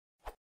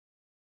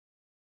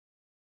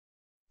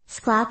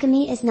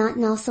sqlalchemy is not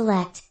null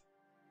select.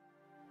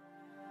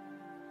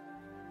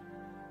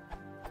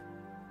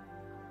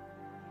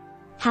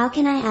 How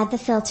can I add the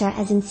filter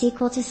as in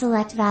SQL to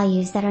select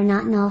values that are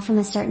not null from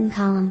a certain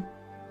column?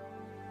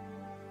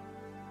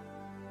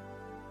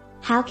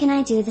 How can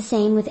I do the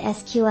same with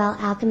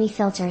sqlalchemy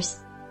filters?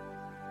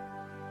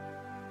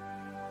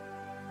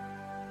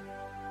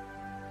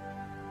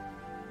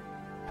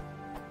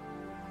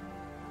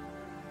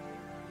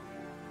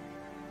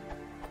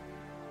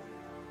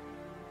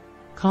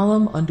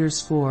 Column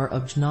underscore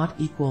of not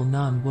equal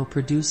none will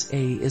produce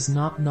A is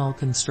not null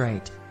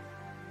constraint.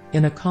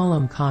 In a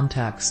column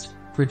context,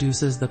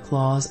 produces the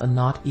clause A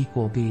not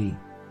equal B.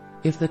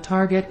 If the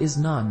target is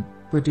none,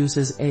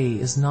 produces A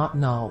is not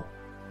null.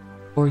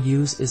 Or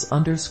use is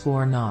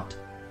underscore not.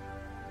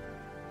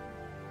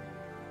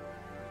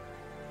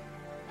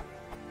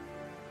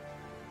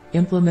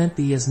 Implement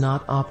the is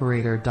not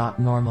operator.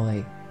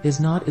 Normally, is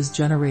not is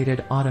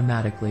generated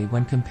automatically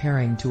when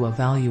comparing to a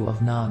value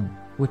of none,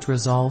 which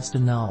resolves to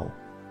null.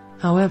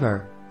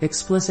 However,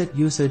 explicit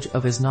usage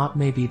of is not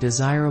may be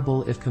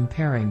desirable if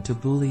comparing to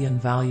Boolean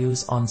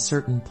values on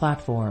certain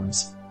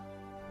platforms.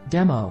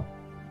 Demo.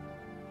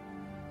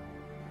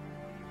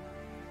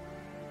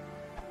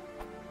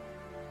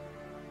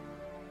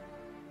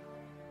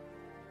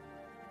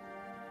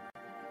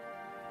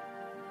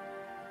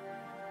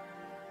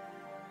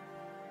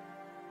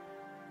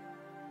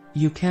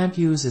 You can't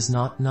use is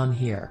not none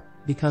here,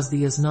 because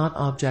the is not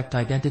object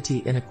identity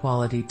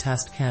inequality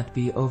test can't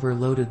be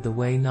overloaded the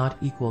way not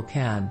equal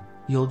can.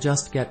 You'll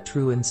just get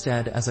true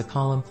instead, as a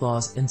column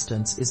clause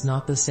instance is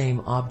not the same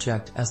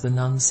object as the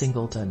none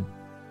singleton.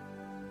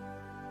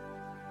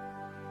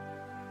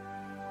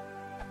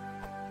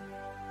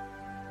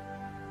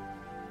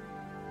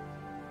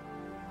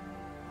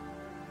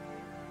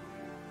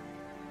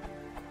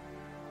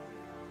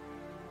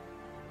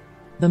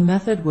 The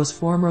method was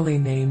formerly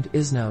named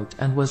isNote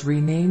and was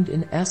renamed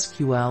in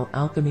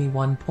sqlalchemy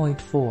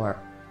 1.4.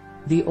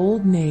 The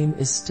old name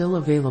is still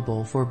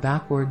available for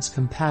backwards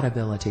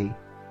compatibility.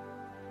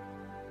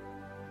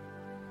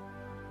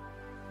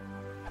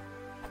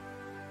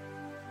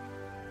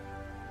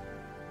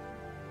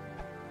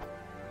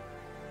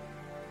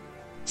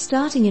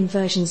 Starting in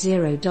version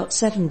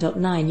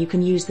 0.7.9, you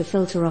can use the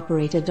filter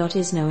operator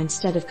 .isNo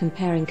instead of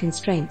comparing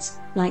constraints,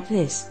 like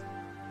this.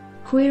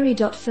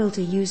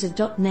 Query.filter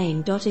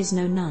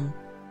user.name.isNo none.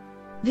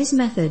 This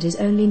method is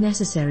only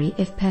necessary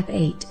if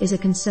PEP8 is a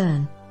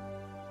concern.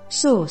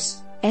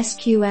 Source: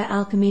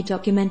 sqlalchemy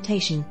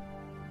documentation.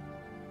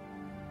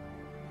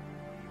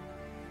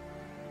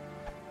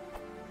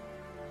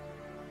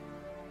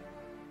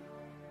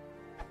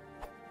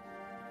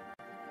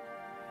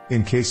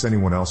 In case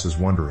anyone else is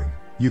wondering,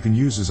 you can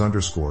use is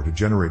underscore to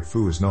generate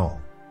foo is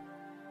null.